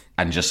it,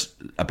 and just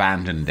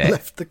abandoned it.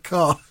 Left the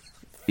car.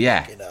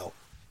 Yeah. You know.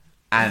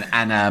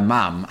 And her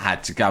mum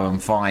had to go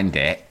and find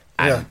it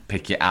and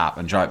pick it up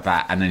and drive it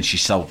back, and then she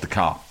sold the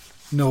car.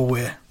 No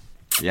way.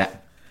 Yeah,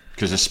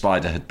 because a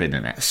spider had been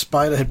in it. A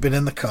spider had been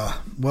in the car.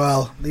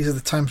 Well, these are the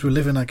times we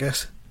live in, I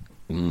guess.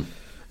 Fucking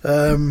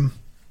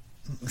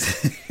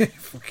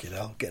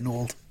hell, getting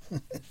old.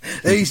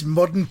 These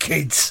modern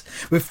kids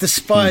with the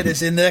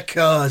spiders in their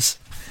cars.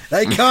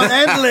 They can't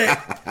handle it.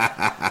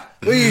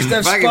 We used to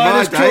have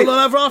spiders crawling all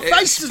over our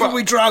faces when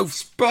we drove.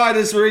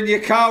 Spiders were in your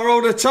car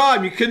all the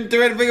time. You couldn't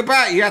do anything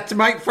about it. You had to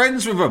make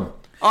friends with them.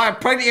 I had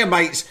plenty of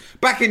mates.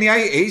 Back in the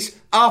 80s,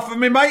 half of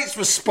my mates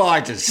were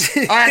spiders.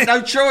 I had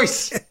no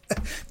choice.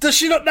 Does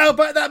she not know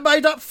about that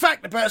made-up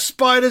fact about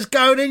spiders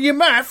going in your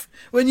mouth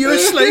when you're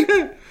asleep?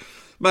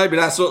 Maybe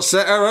that's what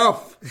set her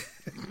off.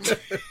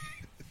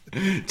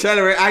 Tell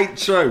her it ain't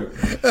true.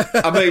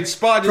 I mean,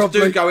 spiders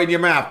do go in your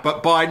mouth,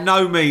 but by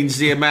no means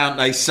the amount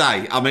they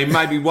say. I mean,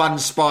 maybe one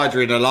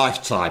spider in a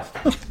lifetime.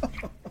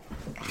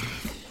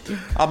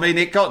 I mean,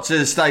 it got to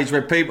the stage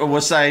where people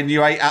were saying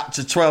you ate up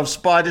to 12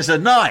 spiders a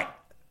night.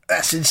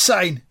 That's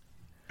insane.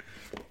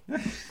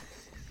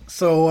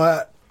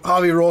 So,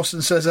 Harvey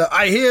Rawson says,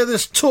 I hear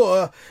this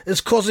tour is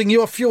causing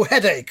you a few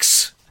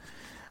headaches.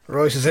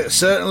 Roy says, it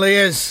certainly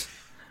is.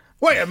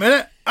 Wait a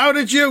minute, how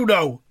did you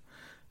know?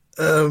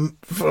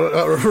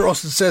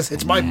 Rawson says,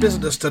 it's my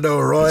business to know,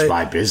 Roy. It's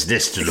my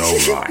business to know,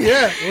 Roy.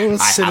 Yeah, well,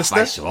 I sinister.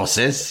 have my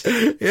sources.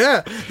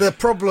 Yeah, the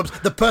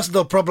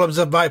personal problems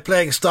of my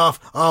playing staff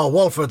are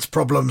Walford's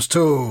problems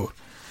too.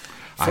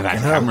 I've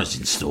had cameras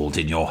installed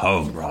in your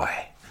home, Roy.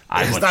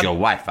 I watch your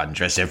wife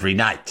undress every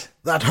night.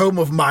 That home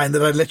of mine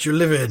that I let you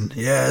live in.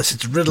 Yes,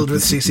 it's riddled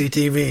with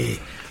CCTV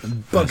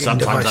and bugging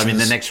Sometimes devices. I'm in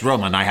the next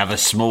room and I have a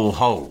small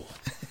hole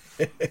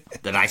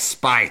that I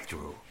spy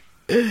through.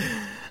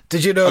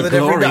 Did you know A that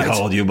every glory night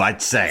hole, you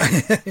might say.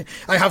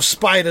 I have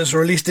spiders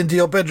released into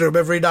your bedroom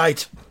every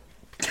night?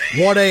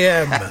 1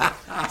 a.m.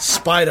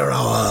 Spider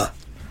hour.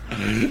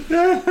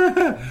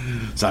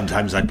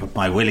 Sometimes I put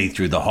my willy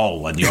through the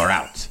hole when you're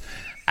out,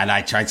 and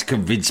I try to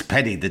convince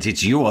Penny that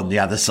it's you on the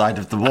other side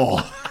of the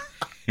wall.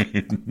 I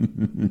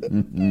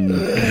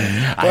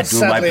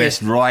do my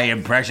best Roy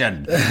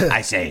impression.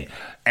 I say,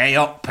 "Hey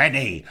up,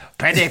 Penny,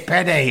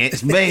 Penny,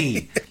 it's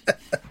me.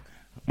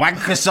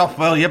 Wank us off,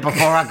 will you,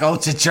 before I go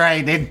to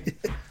training?"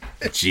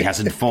 She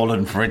hasn't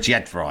fallen for it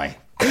yet, Roy.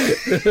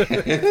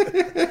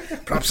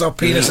 Perhaps our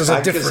penises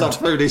are different. Wank us off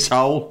through this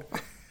hole.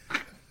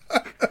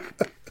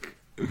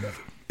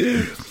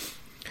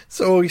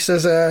 So he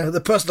says,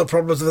 the personal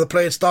problems of the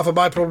playing staff are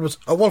my problems,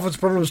 are Walford's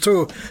problems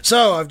too.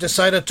 So I've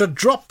decided to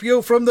drop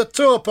you from the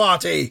tour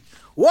party.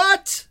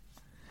 What?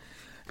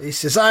 He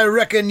says, I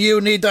reckon you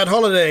need that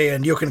holiday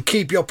and you can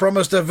keep your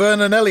promise to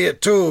Vernon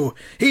Elliott too.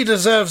 He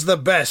deserves the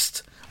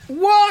best.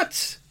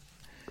 What?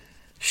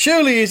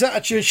 Surely his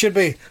attitude should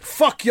be,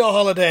 fuck your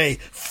holiday.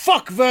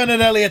 Fuck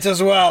Vernon Elliott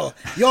as well.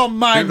 You're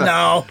mine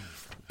now.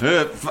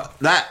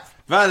 That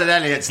Vernon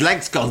Elliott's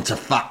leg's gone to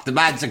fuck. The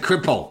man's a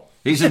cripple.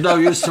 He's of no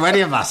use to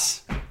any of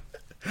us.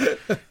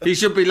 He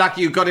should be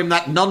lucky you got him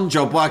that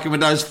non-job working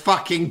with those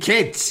fucking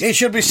kids. He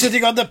should be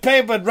sitting on the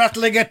pavement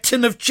rattling a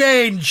tin of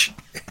change.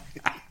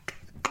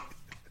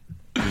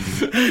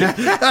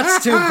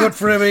 That's too good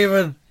for him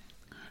even.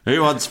 He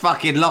wants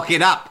fucking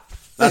locking up.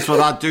 That's what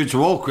I'd do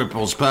to all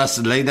cripples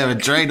personally. They're a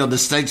drain on the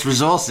state's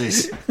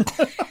resources.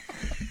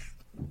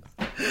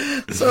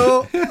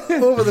 So,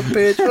 over the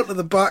page, front to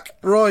the back,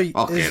 Roy.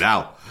 Fucking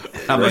hell.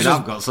 I mean,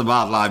 I've got some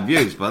hardline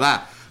views,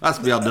 but that's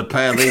beyond the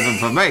pale even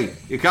for me.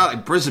 You can't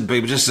imprison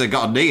people just because they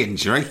got a knee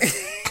injury.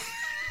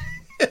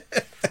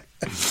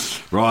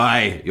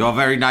 Roy, you're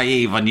very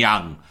naive and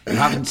young. You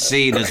haven't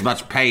seen as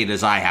much pain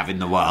as I have in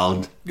the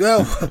world.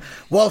 Well,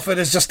 Walford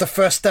is just the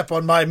first step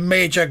on my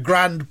major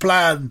grand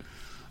plan.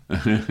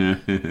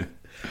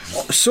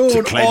 Soon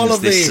To cleanse all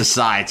of this the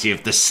society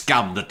of the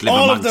scum that live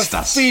all of amongst the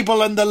us.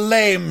 feeble and the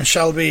lame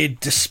shall be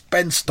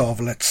dispensed of,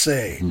 let's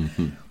say.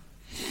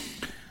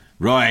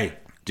 Roy,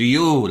 do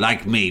you,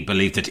 like me,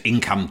 believe that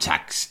income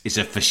tax is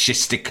a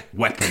fascistic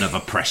weapon of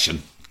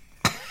oppression?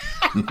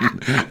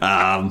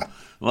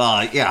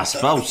 Well, yeah, I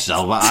suppose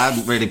so, but I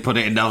hadn't really put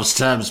it in those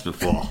terms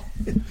before.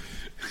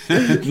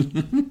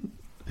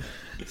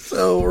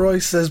 So Roy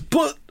says,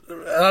 but,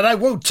 and I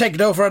won't take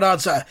no for an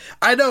answer.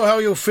 I know how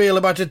you feel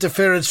about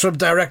interference from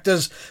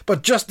directors,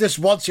 but just this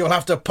once you'll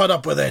have to put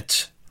up with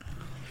it.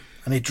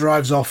 And he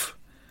drives off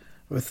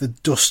with the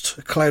dust,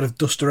 a cloud of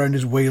dust around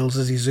his wheels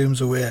as he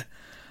zooms away.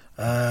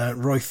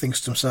 Roy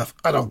thinks to himself,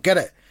 I don't get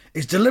it.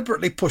 He's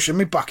deliberately pushing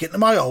me back into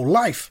my old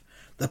life.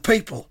 The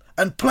people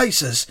and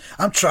places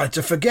I'm trying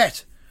to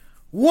forget.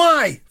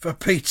 Why, for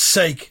Pete's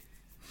sake?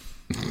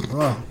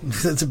 Well,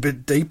 it's a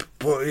bit deep,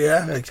 but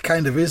yeah, it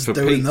kind of is For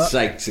doing Pete's that.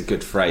 sake's a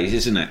good phrase,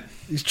 isn't it?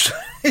 He's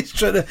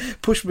trying to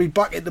push me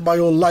back into my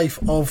old life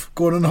of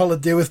going on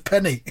holiday with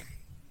Penny.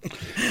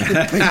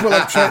 The people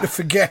I'm trying to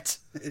forget.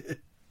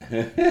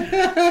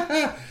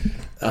 I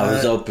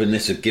was hoping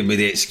this would give me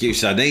the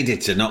excuse I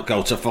needed to not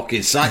go to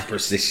fucking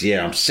Cyprus this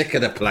year. I'm sick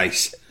of the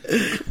place.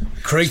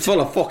 Crete. It's full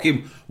of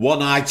fucking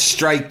one-eyed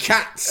stray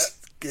cats.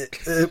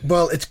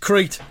 Well, it's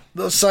Crete,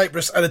 not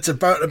Cyprus, and it's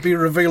about to be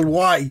revealed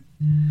why.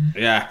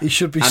 Yeah. He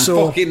should be and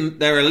so... fucking,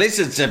 there are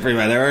lizards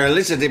everywhere. There were a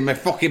lizard in my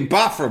fucking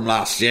bathroom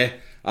last year.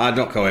 I'm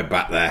not going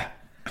back there.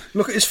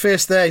 Look at his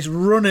face there. He's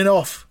running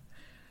off.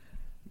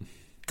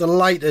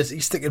 Delighted.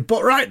 He's thinking,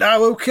 but right now,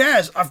 who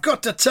cares? I've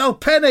got to tell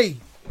Penny.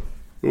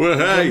 Well,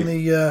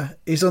 hey.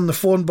 He's on the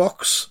phone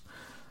box,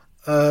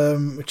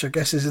 which I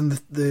guess is in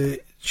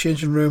the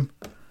changing room,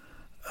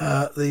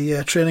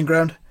 the training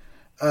ground.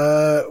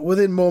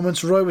 Within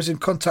moments, Roy was in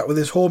contact with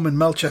his home in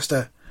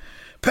Melchester.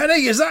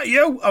 Penny, is that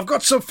you? I've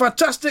got some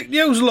fantastic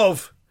news,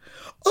 love.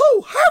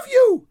 Oh, have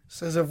you?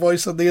 Says a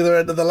voice on the other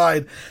end of the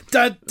line.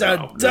 Dun,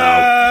 dun,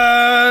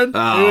 dun.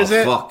 Oh, who is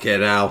it?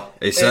 fucking hell.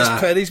 It's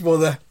Penny's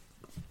mother.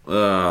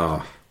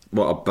 Oh,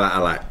 what a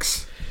battle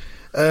axe.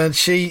 And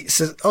she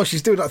says, oh,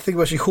 she's doing that thing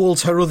where she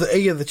holds her other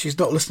ear that she's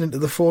not listening to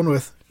the phone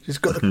with. She's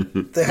got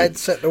the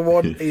headset to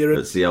one ear.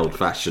 It's the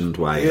old-fashioned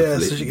way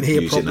of so she can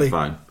hear using properly. the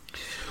phone.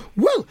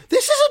 Well,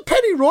 this isn't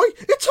Penny, Roy.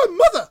 It's her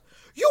mother.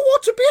 You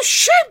ought to be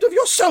ashamed of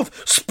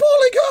yourself,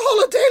 spoiling her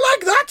holiday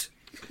like that.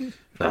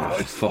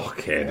 Oh,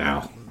 fucking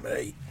hell.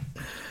 Mate.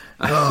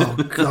 Oh,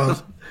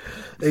 God.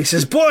 He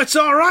says, but it's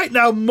all right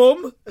now,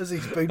 Mum, as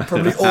he's been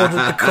probably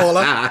ordered to call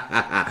her.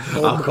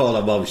 I'll call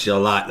her Mum, she'll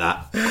like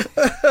that.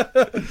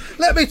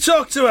 Let me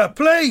talk to her,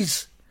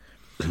 please.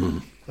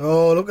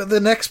 Oh, look at the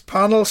next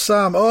panel,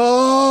 Sam.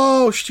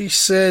 Oh, she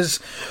says,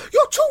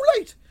 you're too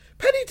late.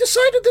 Penny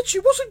decided that she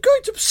wasn't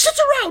going to sit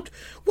around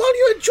while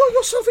you enjoy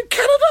yourself in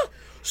Canada,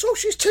 so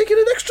she's taking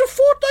an extra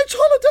fortnight's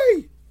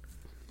holiday.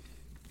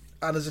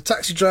 And as a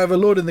taxi driver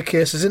loading the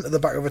cases into the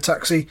back of a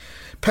taxi,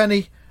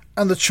 Penny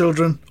and the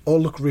children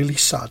all look really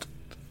sad.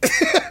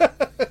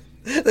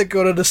 They're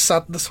going on a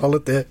sadness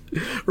holiday.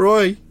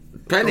 Roy.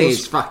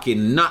 Penny's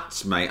fucking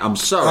nuts, mate. I'm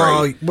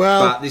sorry.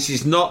 But this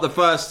is not the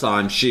first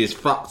time she has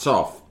fucked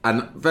off.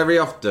 And very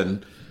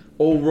often,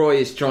 all Roy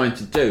is trying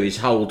to do is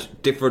hold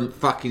different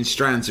fucking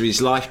strands of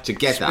his life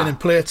together. Spinning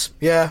plates,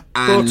 yeah.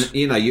 And, but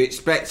you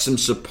expect some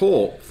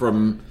support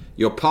from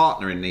your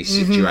partner in these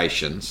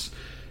situations.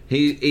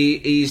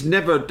 He's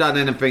never done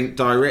anything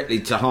directly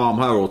to harm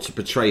her or to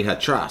betray her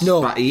trust.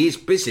 No. But he is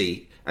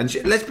busy. And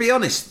let's be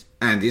honest,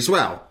 Andy, as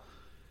well.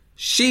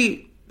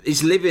 She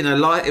is living a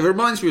life. It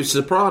reminds me of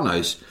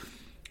Sopranos.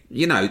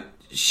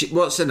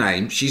 What's her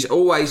name? She's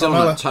always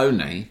on at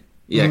Tony.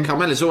 Yeah,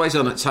 Carmela's always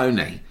on at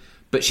Tony.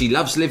 But she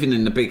loves living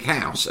in the big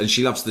house and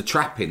she loves the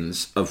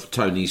trappings of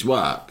Tony's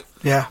work.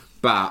 Yeah.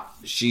 But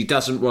she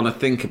doesn't want to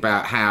think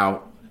about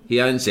how he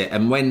owns it.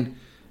 And when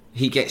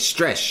he gets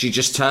stressed, she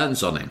just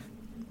turns on him.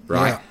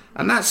 Right? Yeah.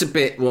 And that's a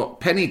bit what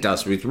Penny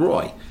does with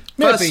Roy.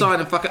 Maybe. First sign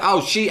of fucking... her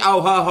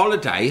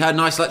holiday, her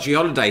nice luxury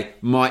holiday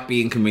might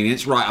be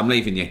inconvenience. Right, I'm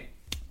leaving you.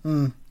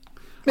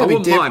 I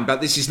wouldn't mind, but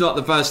this is not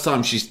the first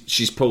time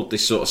she's pulled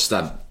this sort of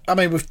stunt. I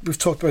mean, we've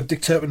talked about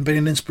Dick Turpin being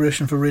an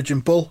inspiration for Raging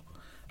Bull,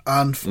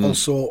 and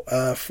also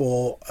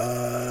for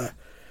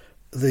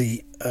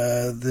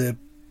the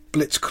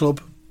Blitz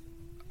Club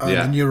and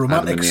the New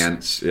Romantics. Adam and the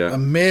Ants, yeah.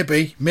 And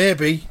maybe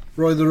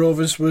Roy the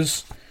Rovers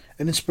was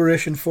an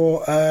inspiration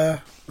for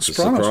The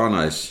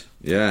Sopranos.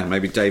 Yeah,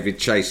 maybe David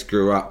Chase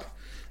grew up.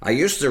 I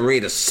used to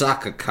read a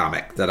soccer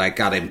comic that I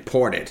got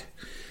imported.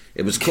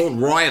 It was called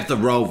Roy of the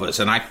Rovers,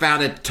 and I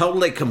found it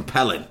totally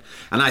compelling.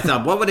 And I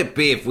thought, what would it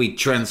be if we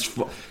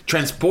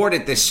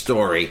transported this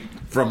story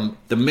from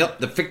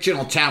the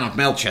fictional town of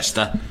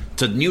Melchester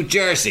to New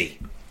Jersey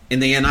in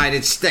the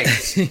United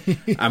States?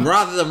 And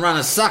rather than run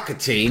a soccer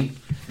team,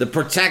 the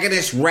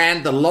protagonist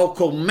ran the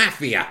local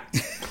mafia.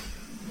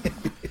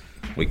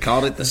 We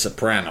called it The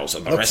Sopranos,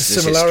 and the rest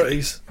is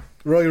similarities. history.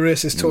 Roy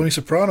races Tony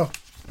Soprano.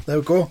 There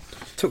we go.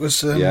 Took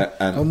us and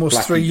almost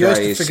Blackie 3 years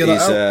Gray to figure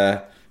that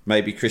out.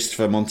 Maybe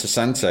Christopher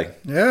Montesanti.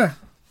 Yeah.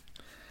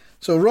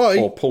 So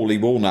Roy... Or Paulie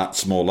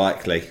Walnuts, more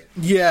likely.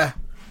 Yeah.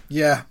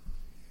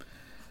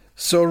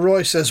 So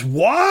Roy says,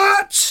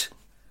 what?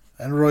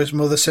 And Roy's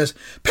mother says,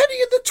 Penny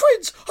and the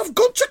twins have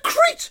gone to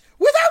Crete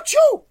without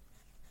you.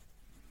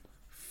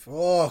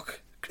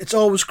 Fuck. It's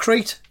always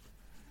Crete.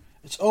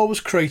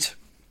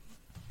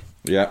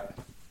 Yeah.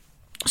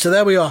 So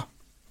there we are.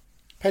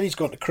 Penny's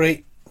going to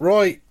Crete.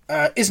 Roy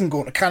isn't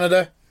going to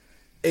Canada.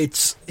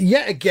 It's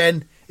yet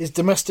again his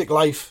domestic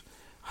life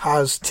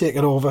has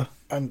taken over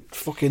and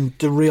fucking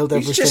derailed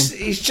everything.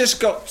 He's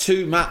just got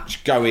too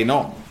much going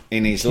on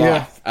in his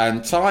life.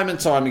 And time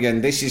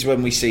again, this is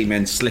when we see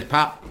men slip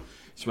up.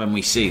 It's when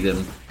we see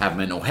them have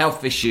mental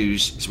health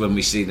issues. It's when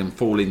we see them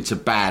fall into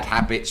bad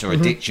habits or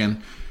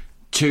addiction.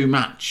 Too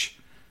much.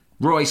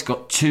 Roy's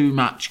got too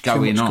much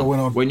going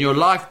on. When your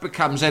life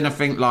becomes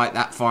anything like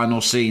that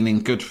final scene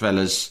in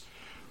Goodfellas,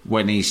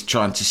 when he's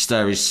trying to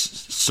stir his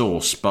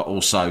sauce but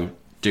also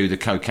do the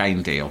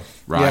cocaine deal,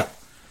 right? Yeah.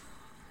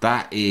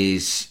 That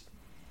is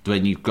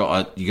when you've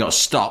got to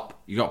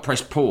stop, you've got to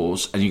press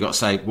pause, and you've got to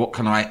say, what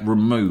can I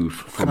remove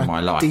from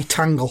my life?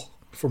 Detangle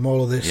from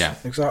all of this. Yeah.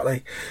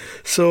 Exactly.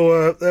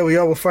 So there we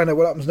are. We'll find out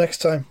what happens next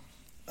time.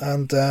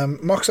 And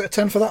marks out of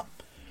 10 for that.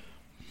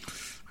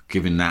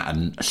 Giving that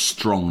a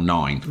strong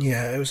 9.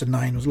 Yeah, it was a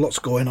 9. There's lots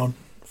going on.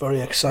 Very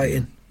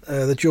exciting.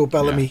 The Joe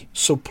Bellamy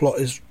subplot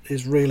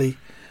is really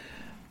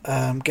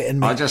getting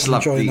me. I just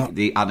love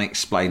the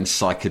unexplained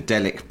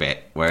psychedelic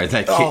bit where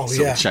they sort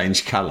of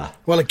change colour.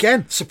 Well,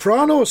 again,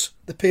 Sopranos,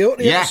 the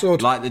peyote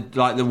episode. like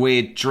the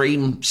weird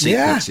dream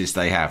sequences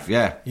they have.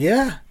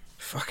 Yeah.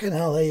 Fucking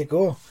hell, there you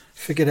go.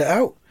 Figured it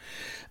out.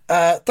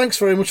 Thanks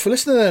very much for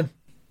listening then.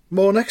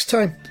 More next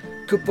time.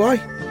 Goodbye.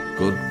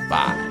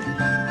 Goodbye.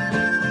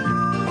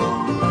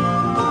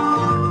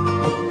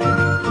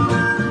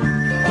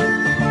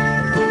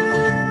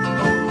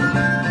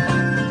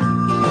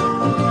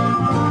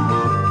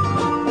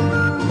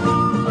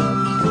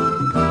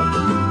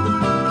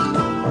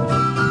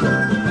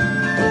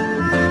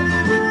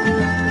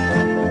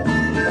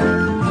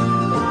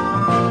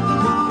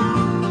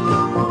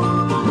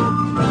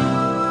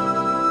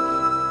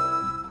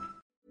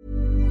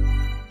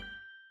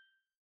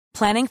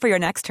 Planning for your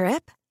next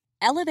trip?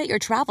 Elevate your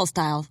travel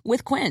style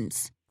with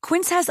Quince.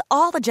 Quince has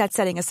all the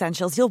jet-setting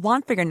essentials you'll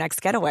want for your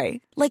next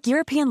getaway, like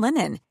European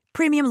linen,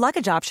 premium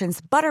luggage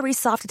options, buttery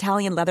soft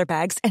Italian leather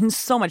bags, and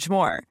so much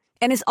more.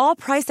 And is all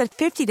priced at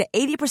 50 to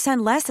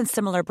 80% less than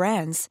similar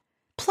brands.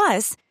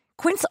 Plus,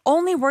 Quince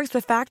only works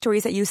with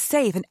factories that use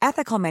safe and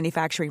ethical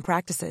manufacturing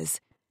practices.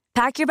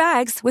 Pack your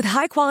bags with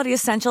high-quality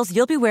essentials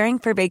you'll be wearing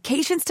for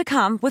vacations to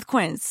come with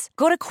Quince.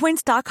 Go to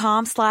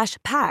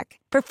quince.com/pack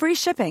for free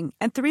shipping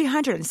and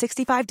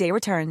 365-day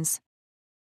returns.